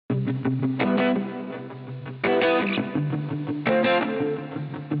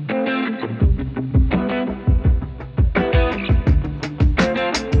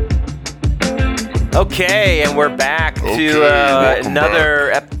Okay, and we're back to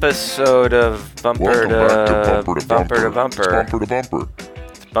another episode of Bumper to Bumper. It's Bumper to Bumper.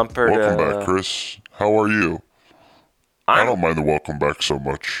 It's Bumper to... Welcome back, Chris. How are you? I don't mind the welcome back so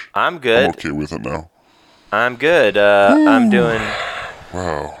much. I'm good. I'm okay with it now. I'm good. I'm doing...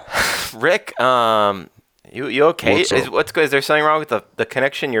 Wow. Rick, you okay? What's up? What's good? Is there something wrong with the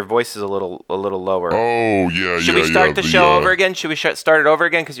connection? Your voice is a little lower. Oh, yeah. Should we start the show over again? Should we start it over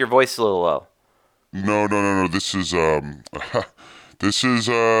again? Because your voice is a little low. No. This is this is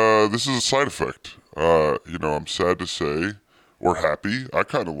a side effect. I'm sad to say, or happy. I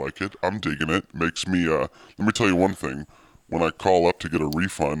kind of like it. I'm digging it. Makes me. Let me tell you one thing. When I call up to get a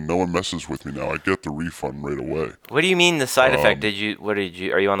refund, no one messes with me now. I get the refund right away. What do you mean the side effect? Are you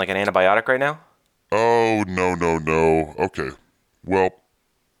on like an antibiotic right now? Oh, no. Okay. Well,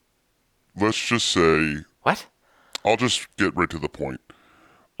 let's just say... What? I'll just get right to the point.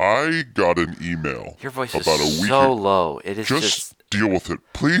 I got an email. Your voice about is a week so low. It is just deal with it.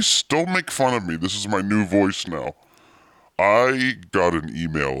 Please don't make fun of me. This is my new voice now. I got an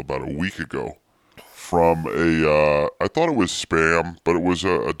email about a week ago from I thought it was spam, but it was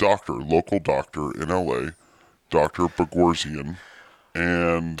a doctor, local doctor in LA, Dr. Bagorzian.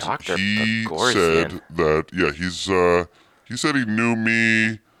 And Dr. he Bagorzian. said that, he said he knew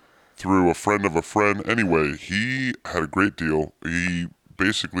me through a friend of a friend. Anyway, he had a great deal. He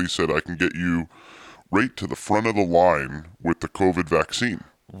basically said, I can get you right to the front of the line with the COVID vaccine.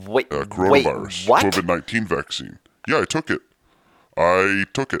 Coronavirus. What? COVID-19 vaccine. Yeah, I took it.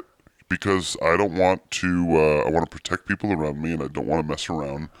 Because I don't want to, I want to protect people around me and I don't want to mess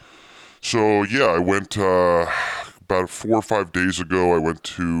around. So, yeah, I went, about 4 or 5 days ago, I went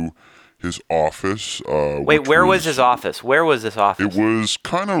to his office. Where was his office? Where was this office? It was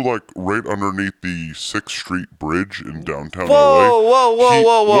kind of like right underneath the 6th Street Bridge in downtown LA. It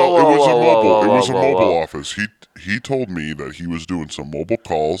was a mobile office. He told me that he was doing some mobile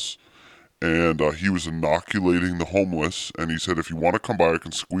calls, and he was inoculating the homeless, and he said, if you want to come by, I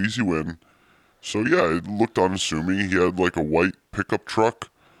can squeeze you in. So, yeah, it looked unassuming. He had like a white pickup truck,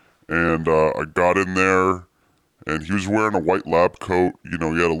 and I got in there. And he was wearing a white lab coat. He had a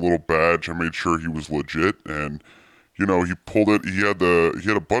little badge. I made sure he was legit. And, he pulled it. He had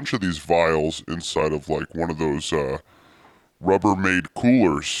a bunch of these vials inside of like one of those Rubbermaid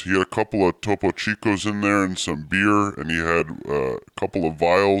coolers. He had a couple of Topo Chicos in there and some beer. And he had a couple of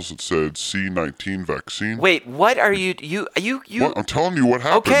vials that said C-19 vaccine. Wait, what are you? What? I'm telling you what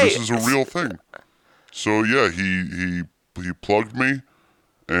happened. Okay. This is a real thing. So yeah, he plugged me.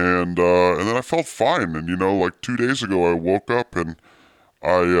 And then I felt fine. And, like 2 days ago, I woke up and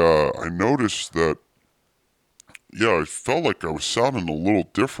I noticed that, I felt like I was sounding a little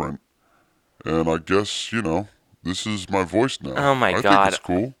different. And I guess, this is my voice now. Oh, my God. I think it's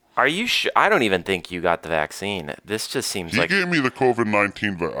cool. Are you sure? I don't even think you got the vaccine. This just seems like... He gave me the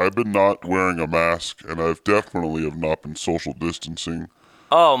COVID-19 I've been not wearing a mask, and I've definitely have not been social distancing.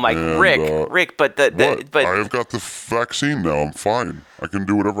 Oh my, And, Rick, but I have got the vaccine now. I'm fine. I can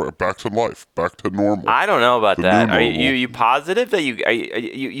do whatever. Back to life. Back to normal. I don't know about that. new Are normal. you positive that you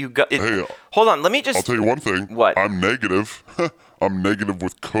got it? Hey, hold on, let me just... I'll tell you one thing. What? I'm negative. I'm negative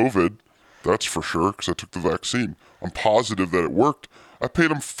with COVID. That's for sure, because I took the vaccine. I'm positive that it worked. I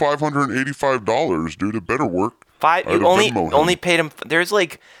paid him $585, dude. It better work. You only paid him... There's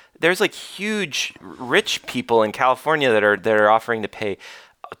like huge rich people in California that are offering to pay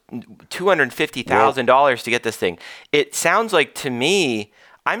 $250,000 to get this thing. It sounds like to me,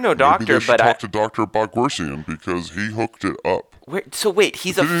 I'm no doctor, but talk to Dr. Bagorzian because he hooked it up. Wait,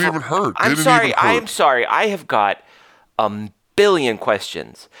 he's it didn't even hurt. I'm sorry. I have got a billion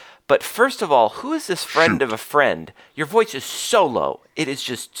questions. But first of all, who is this friend of a friend? Your voice is so low. It is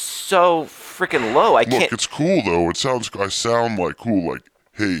just so freaking low. I can't. Look, it's cool though. I sound like cool. Like,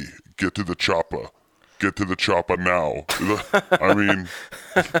 hey, get to the chopper. Get to the chopper now. I mean...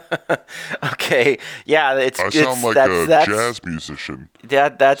 Okay, yeah, I sound like a jazz musician.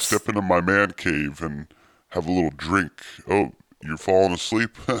 That's... Step into my man cave and have a little drink. Oh, you're falling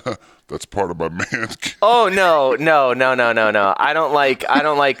asleep? That's part of my man cave. Oh, no. I don't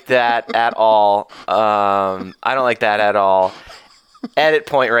like that at all. I don't like that at all. Edit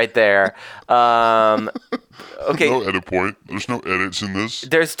point right there. Okay. No edit point. There's no edits in this.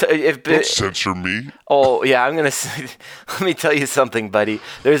 Don't censor me. Oh, yeah, I'm going to say, let me tell you something, buddy.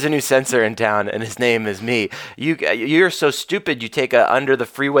 There's a new censor in town, and his name is me. You're so stupid, you take a under the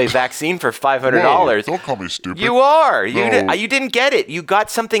freeway vaccine for $500. Whoa, don't call me stupid. You are. No. You didn't get it. You got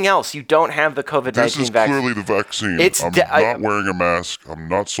something else. You don't have the COVID-19 vaccine. This is clearly the vaccine. I'm not wearing a mask. I'm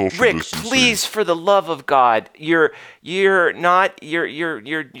not social distancing. Rick, please, for the love of God, you're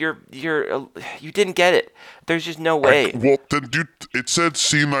a you didn't get it. There's just no way. Well, then, dude, it said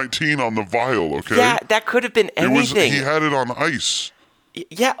C19 on the vial, okay? Yeah, that could have been anything. He had it on ice.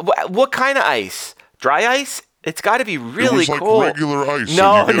 Yeah, what kind of ice? Dry ice? It's got to be really It was cold. like regular ice.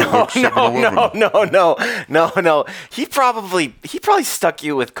 No, that you get at, like, 7-Eleven. no. He probably stuck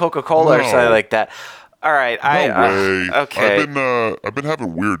you with Coca-Cola or something like that. All right, No way. Okay. I've been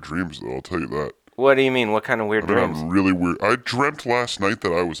having weird dreams though. I'll tell you that. What do you mean? What kind of weird I've been dreams? having really weird. I dreamt last night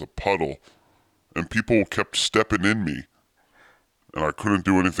that I was a puddle, and people kept stepping in me, and I couldn't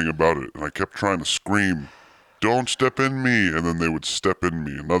do anything about it. And I kept trying to scream, "Don't step in me!" And then they would step in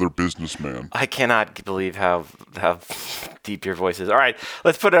me. Another businessman. I cannot believe how deep your voice is. All right,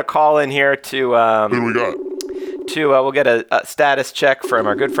 let's put a call in here to. Who do we got? We'll get a status check from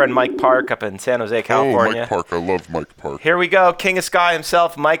our good friend Mike Park up in San Jose, California. Oh, Mike Park. I love Mike Park. Here we go. King of Sky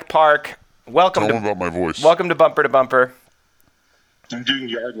himself, Mike Park. Welcome Tell him about my voice. Welcome to Bumper to Bumper. I'm doing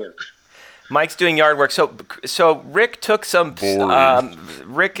yard work. Mike's doing yard work. So Rick took some. Boring.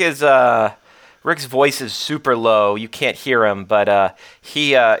 Rick's voice is super low. You can't hear him, but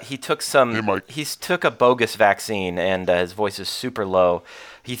he took some. Hey, Mike. He took a bogus vaccine, and his voice is super low.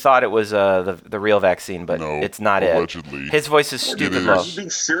 He thought it was the real vaccine, but No, it's not allegedly. it. His voice is stupid is. low. Are you being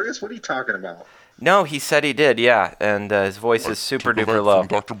serious? What are you talking about? No, he said he did, yeah, and his voice is super Took a duper vet low. From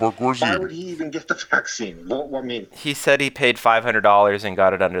Dr. Why Borgorzian. would he even get the vaccine? What I mean, He said he paid $500 and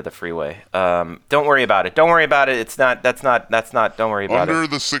got it under the freeway. Don't worry about it. Don't worry about it. It's not. That's not. Don't worry about Under it.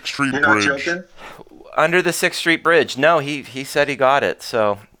 the 6th Street you're not Bridge. joking? Under the 6th Street Bridge. No, he said he got it.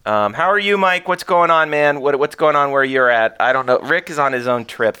 So, how are you, Mike? What's going on, man? What's going on where you're at? I don't know. Rick is on his own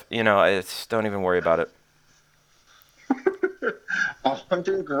trip. Don't even worry about it. Oh, I'm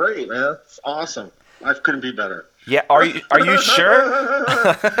doing great, man. It's awesome. Life couldn't be better. Yeah, are you sure?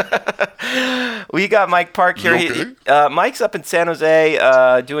 We got Mike Park here. You okay? Mike's up in San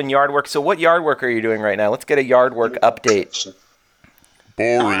Jose doing yard work. So what yard work are you doing right now? Let's get a yard work update.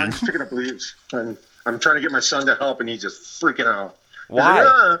 Boring. I'm just picking up leaves. And I'm trying to get my son to help, and he's just freaking out. He's Why?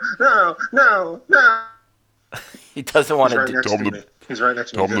 like, no. He doesn't want He's right to. next Tell to him me. He's right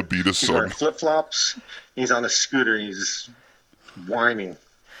next to me. Tell him to beat his He's son. wearing flip-flops. He's on a scooter. He's just whining.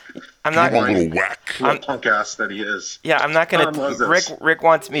 I'm Give not. him a little whack. Little punk ass that he is. Yeah, I'm not gonna. Moses. Rick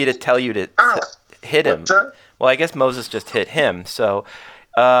wants me to tell you to hit him. What's that? Well, I guess Moses just hit him. So,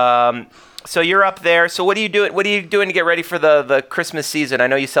 so you're up there. So what are you doing? What are you doing to get ready for the Christmas season? I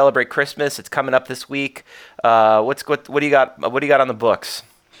know you celebrate Christmas. It's coming up this week. What do you got? What do you got on the books?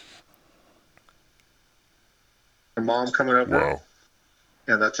 Your mom coming over. Wow.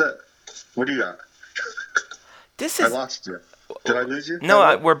 Yeah, that's it. What do you got? This I is lost you. Did I lose you?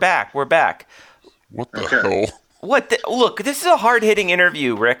 no. We're back. We're back. What the Okay. hell? Look, this is a hard-hitting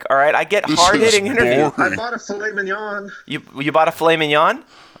interview, Rick. All right, I get This hard-hitting is interview. boring. I bought a filet mignon. You bought a filet mignon?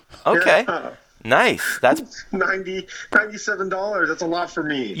 Okay, Yeah. nice. That's $97. That's a lot for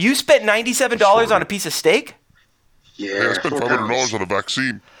me. you spent $97 on a piece of steak. Hey, I spent $500 on a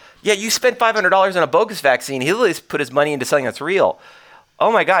vaccine. Yeah, you spent $500 on a bogus vaccine. He'll at least put his money into something that's real.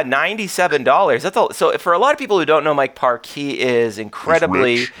 Oh my God, $97. That's all. So for a lot of people who don't know Mike Park, he is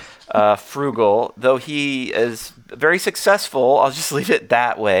incredibly rich. frugal, though he is very successful. I'll just leave it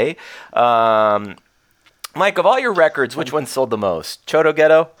that way. Mike, of all your records, which one sold the most? Choto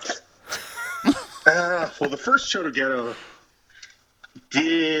Ghetto? Well, the first Choto Ghetto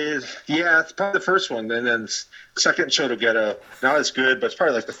did, yeah, it's probably the first one. And then second Choto Ghetto, not as good, but it's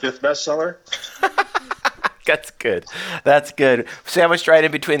probably like the fifth bestseller. That's good. That's good. Sandwiched right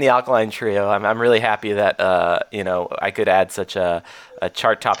in between the Alkaline Trio. I'm really happy that I could add such a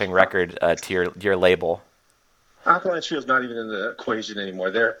chart-topping record to your label. Alkaline Trio's not even in the equation anymore.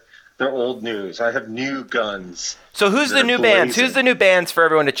 They're old news. I have new guns. So who's the They're new bands? blazing. Who's the new bands for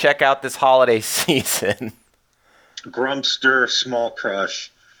everyone to check out this holiday season? Grumpster, Small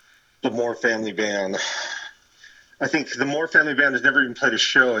Crush, the Moore Family Band. I think the Moore Family Band has never even played a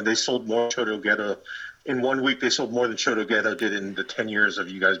show, and they sold more Choto Ghetto. In 1 week, they sold more than Choto Ghetto did in the 10 years of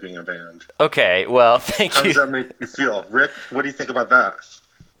you guys being a band. Okay, well, thank How you. does that make you feel? Rick, what do you think about that?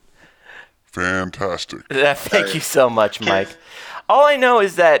 Fantastic. Thank you so much, Mike. All I know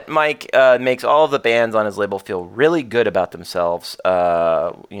is that Mike makes all of the bands on his label feel really good about themselves,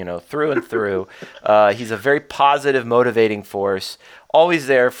 through and through. He's a very positive, motivating force, always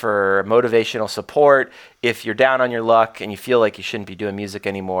there for motivational support. If you're down on your luck and you feel like you shouldn't be doing music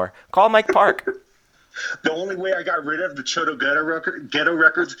anymore, call Mike Park. The only way I got rid of the Choto Ghetto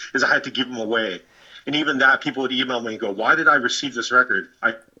records is I had to give them away. And even that, people would email me and go, why did I receive this record?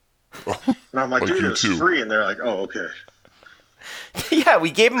 And I'm like, Like dude, you it's too. free. And they're like, oh, okay. Yeah,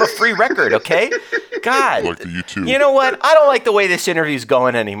 we gave him a free record, okay? God. Like the U2. You know what? I don't like the way this interview's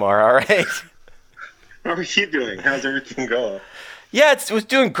going anymore, all right? How are you doing? How's everything going? Yeah, it was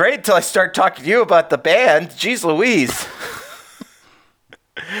doing great until I started talking to you about the band. Jeez Louise.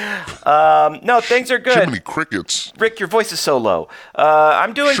 No, things are good. Jiminy Crickets. Rick, your voice is so low.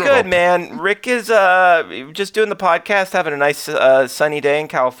 I'm doing Shut good, up. man. Rick is just doing the podcast, having a nice sunny day in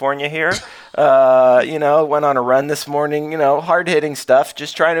California here. Went on a run this morning, hard-hitting stuff,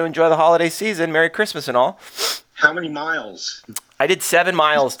 just trying to enjoy the holiday season. Merry Christmas and all. How many miles? I did 7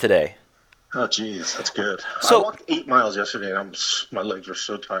 miles today. Oh, geez, that's good. So- I walked 8 miles yesterday, and my legs were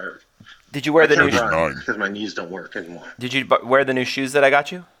so tired. Did you wear the I new? can't run Nine. because my knees don't work anymore. Did you wear the new shoes that I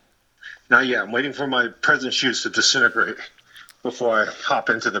got you? Not yet. I'm waiting for my present shoes to disintegrate before I hop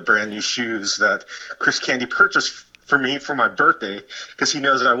into the brand new shoes that Chris Candy purchased for me for my birthday because he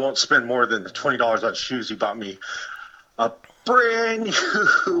knows that I won't spend more than $20 on shoes. He bought me a brand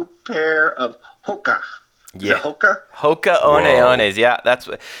new pair of Hoka. Is it Hoka? Hoka Wow. Ones. Yeah, that's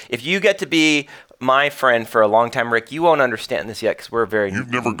what. If you get to be my friend for a long time, Rick, you won't understand this yet because we're very.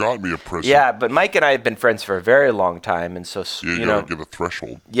 You've never got me a present. Yeah, but Mike and I have been friends for a very long time, and so Yeah, you gotta get a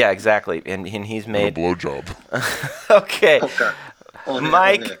threshold. Yeah, exactly, and he's A made. blowjob. Okay, Hoka.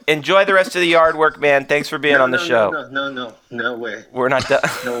 Mike, enjoy the rest of the yard work, man. Thanks for being on the show. No way. We're not done.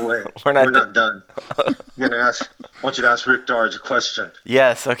 No way. We're not done. I want you to ask Rick Darge a question.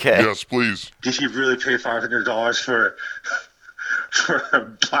 Yes. Okay. Yes, please. Did he really pay $500 for a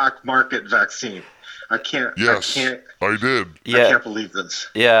black market vaccine? Yes, I did. Yeah. I can't believe this.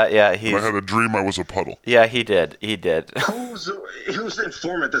 Yeah. Yeah. I had a dream I was a puddle. Yeah. He did. Who's the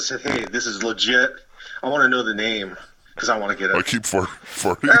informant that said, "Hey, this is legit. I want to know the name because I want to get I it." keep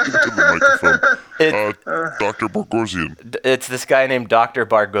farting into the microphone. Dr. Borgosian. It's this guy named Dr.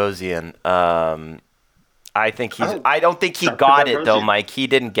 Bargosian. I think he's. Oh, I don't think he Dr. got it though, Bargosian. Mike. He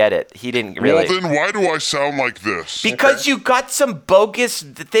didn't get it. He didn't really. Well, then why do I sound like this? Because you got some bogus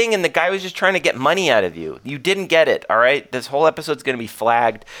thing and the guy was just trying to get money out of you. You didn't get it, all right? This whole episode's going to be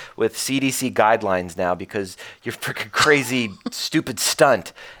flagged with CDC guidelines now because you're freaking crazy, stupid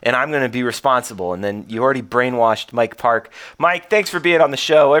stunt, and I'm going to be responsible. And then you already brainwashed Mike Park. Mike, thanks for being on the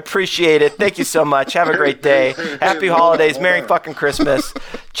show. I appreciate it. Thank you so much. Have a great day. Happy holidays. Merry fucking Christmas.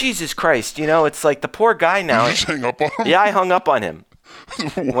 Jesus Christ, it's like the poor guy now. You just hang up on him? Yeah, I hung up on him.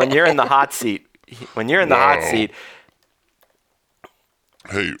 When you're in the hot seat. When you're in the hot Wow. seat.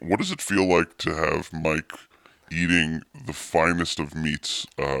 Hey, what does it feel like to have Mike eating the finest of meats?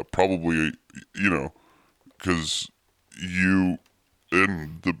 Probably, because you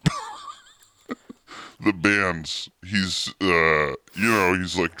and the the bands, he's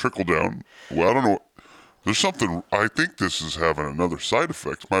like trickle down. Well, I don't know. There's something. I think this is having another side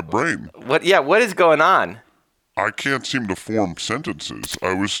effect. My brain. What is going on? I can't seem to form sentences.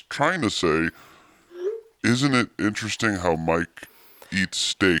 I was trying to say, isn't it interesting how Mike eats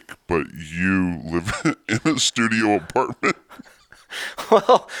steak, but you live in a studio apartment?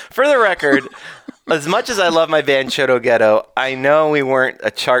 Well, for the record, as much as I love my band Choto Ghetto, I know we weren't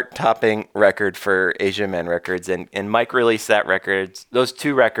a chart-topping record for Asia Man Records, and Mike released those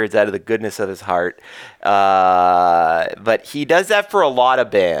 2 records out of the goodness of his heart. But he does that for a lot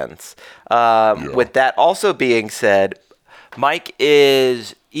of bands. With that also being said, Mike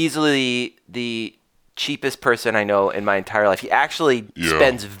is easily the cheapest person I know in my entire life. He actually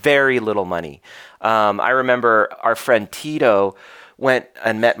spends very little money. I remember our friend Tito went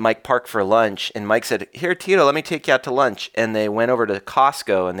and met Mike Park for lunch, and Mike said, "Here, Tito, let me take you out to lunch." And they went over to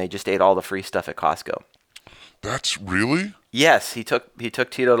Costco, and they just ate all the free stuff at Costco. That's really? Yes, he took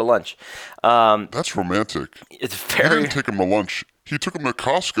Tito to lunch. That's romantic. It's He very didn't take him to lunch. He took him to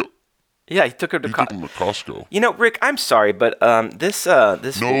Costco. yeah. He took him to He took Costco. him to Costco. Rick, I'm sorry, but this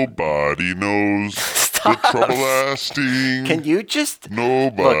Nobody knows the trouble lasting. Can you just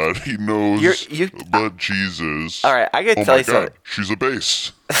Nobody knows you're- but Jesus. All right, I gotta Oh tell my you something. God, she's a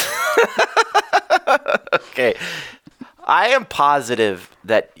bass. Okay. I am positive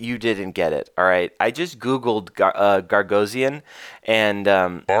that you didn't get it. All right. I just Googled Gargosian and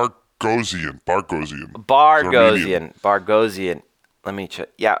Bargosian. Bargosian. Let me check.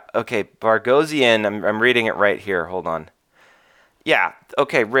 Yeah. Okay. Bargosian. I'm reading it right here. Hold on. Yeah.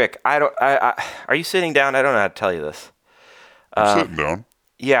 Okay, Rick. Are you sitting down? I don't know how to tell you this. I'm sitting down.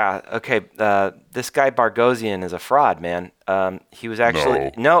 Yeah. Okay. This guy Bargosian is a fraud, man. He was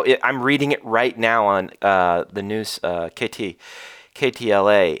actually I'm reading it right now on the news, KTLA,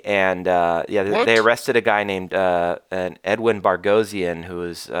 and What? they arrested a guy named an Edwin Bargosian who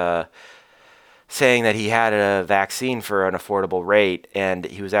was saying that he had a vaccine for an affordable rate, and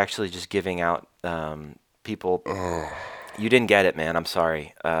he was actually just giving out people. You didn't get it, man. I'm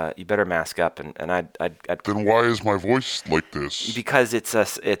sorry. You better mask up, and I'd Then why is my voice like this? because it's a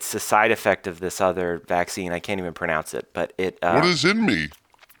side effect of this other vaccine. I can't even pronounce it, but it. What is in me?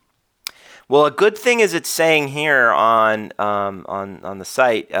 Well, a good thing is it's saying here on the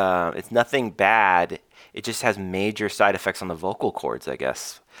site, it's nothing bad. It just has major side effects on the vocal cords, I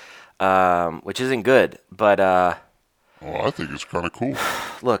guess, which isn't good. But Well, I think it's kind of cool.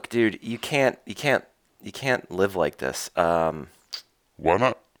 look, dude, you can't live like this. Why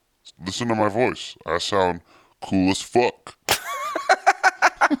not? Listen to my voice. I sound cool as fuck.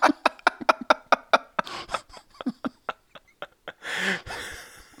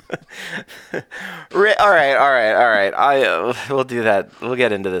 Rick, all right. We'll do that. We'll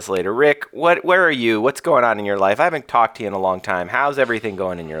get into this later. Rick, where are you? What's going on in your life? I haven't talked to you in a long time. How's everything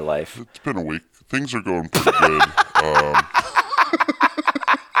going in your life? It's been a week. Things are going pretty good.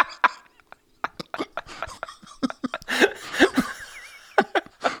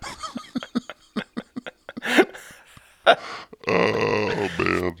 Oh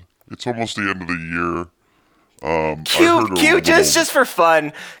man, it's almost the end of the year. Cue just for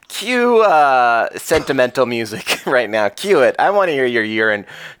fun. Cue sentimental music right now. Cue it. I want to hear your urine.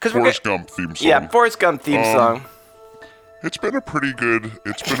 Forrest Gump theme song. Yeah, Forrest Gump theme song. It's been a pretty good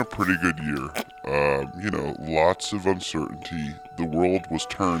year. Lots of uncertainty. The world was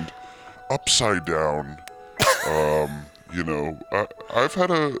turned upside down. I've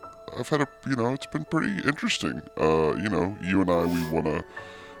had a, it's been pretty interesting. You and I, we won a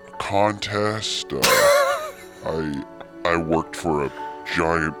contest. I worked for a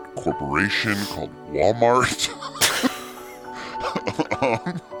giant corporation called Walmart.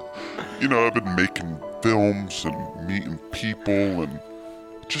 I've been making films and meeting people and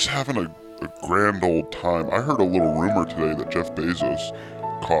just having a grand old time. I heard a little rumor today that Jeff Bezos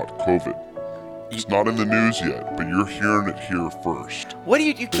caught COVID. It's not in the news yet, but you're hearing it here first. What do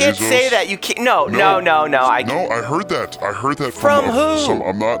you can't say that. You can't. No. I heard that. I heard that from who?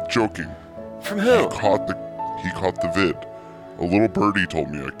 I'm not joking. From who? He caught the vid. A little birdie told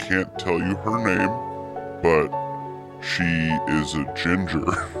me. I can't tell you her name, but she is a ginger.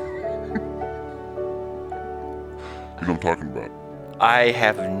 You know what I'm talking about? I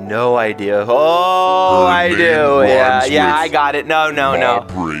have no idea. Oh, I do. Yeah, I got it. No.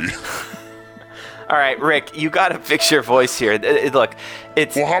 Aubrey. All right, Rick, you got to fix your voice here. Look,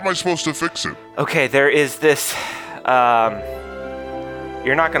 it's... Well, how am I supposed to fix it? Okay, there is this...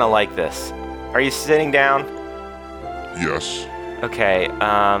 you're not going to like this. Are you sitting down? Yes. Okay,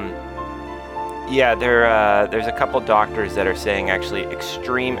 there's a couple doctors that are saying actually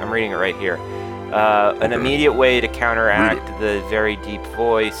extreme... I'm reading it right here. An immediate way to counteract the very deep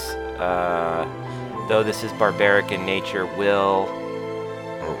voice, though this is barbaric in nature, will...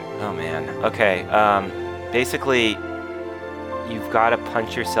 Oh man. Okay. Basically, you've got to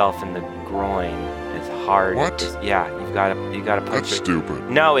punch yourself in the groin as hard. What? You got to punch. That's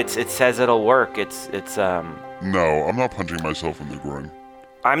stupid. No, it says it'll work. It's. No, I'm not punching myself in the groin.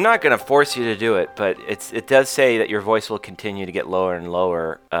 I'm not gonna force you to do it, but it does say that your voice will continue to get lower and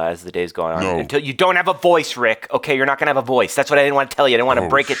lower as the days go on. No. Until you don't have a voice, Rick. Okay, you're not gonna have a voice. That's what I didn't want to tell you. I didn't want to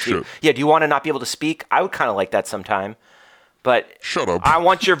break it to you. Yeah. Do you want to not be able to speak? I would kind of like that sometime. But shut up. I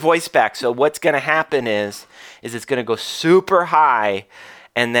want your voice back. So what's going to happen is it's going to go super high,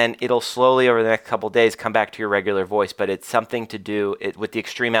 and then it'll slowly over the next couple of days come back to your regular voice. But it's something to do with the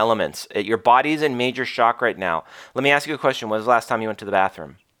extreme elements. Your body's in major shock right now. Let me ask you a question. When was the last time you went to the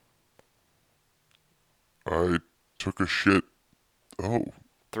bathroom? I took a shit.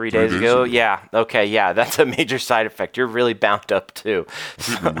 3 days ago? Yeah. Okay. Yeah. That's a major side effect. You're really bound up too.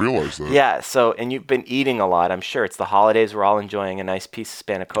 I didn't realize that. Yeah. So, and you've been eating a lot. I'm sure it's the holidays. We're all enjoying a nice piece of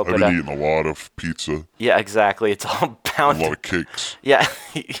spanakopita. I've been eating a lot of pizza. Yeah, exactly. It's all bound. A lot of cakes. Yeah.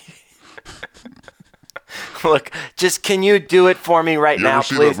 Look, just can you do it for me right now,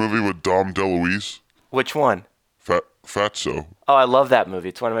 please? You ever see that movie with Dom DeLuise? Which one? Fatso. Oh, I love that movie.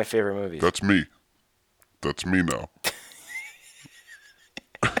 It's one of my favorite movies. That's me. That's me now.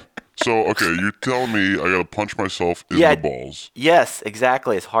 So, okay, you're telling me I gotta punch myself in the balls. Yes,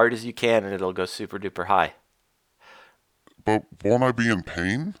 exactly. As hard as you can, and it'll go super duper high. But won't I be in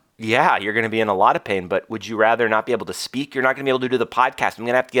pain? Yeah, you're going to be in a lot of pain, but would you rather not be able to speak? You're not going to be able to do the podcast. I'm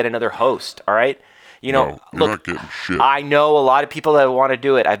going to have to get another host, all right? No, you're not getting shit. I know a lot of people that want to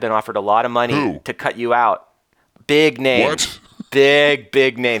do it. I've been offered a lot of money to cut you out. Big names. What?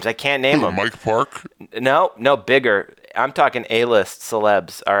 Big names. I can't name them. Mike Park? No, bigger. I'm talking A-list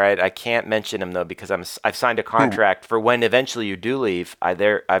celebs. All right, I can't mention them though because I've signed a contract for when eventually you do leave. I've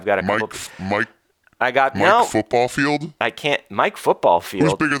got a couple. Mike Football Field? I can't. Mike Football Field.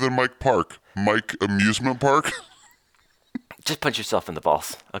 Who's bigger than Mike Park? Mike Amusement Park? Just punch yourself in the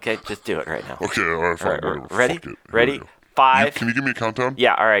balls, okay? Just do it right now. Okay, all right, fine. All right, Whatever. ready? Fuck it. Here we Ready? go. 5. Can you give me a countdown?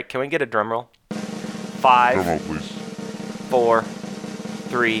 Yeah, all right. Can we get a drum roll? 5, Drum roll, please. 4,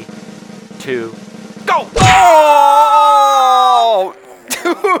 3, 2, go! Oh! Dude,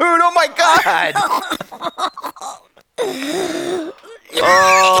 oh my God!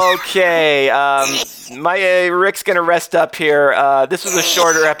 Okay, Rick's gonna rest up here. This was a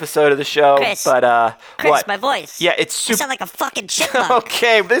shorter episode of the show, Chris. but Chris, what? my voice. Yeah, it's I super. sound like a fucking chipmunk.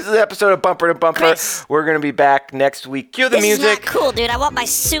 Okay, this is an episode of Bumper to Bumper. Chris. We're gonna be back next week. Cue the This music. is not cool, dude. I want my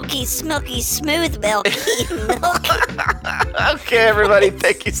silky, smilky, smooth milky milk. Okay, everybody,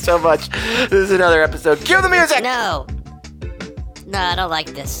 thank you so much. This is another episode. Cue the music. No, I don't like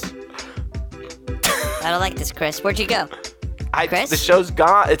this. I don't like this, Chris. Where'd you go? Chris? The show's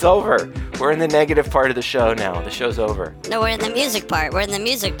gone. It's over. We're in the negative part of the show now. The show's over. No, we're in the music part. We're in the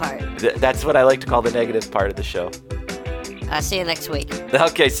music part. That's what I like to call the negative part of the show. I'll see you next week.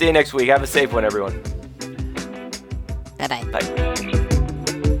 Okay, see you next week. Have a safe one, everyone. Bye-bye. Bye.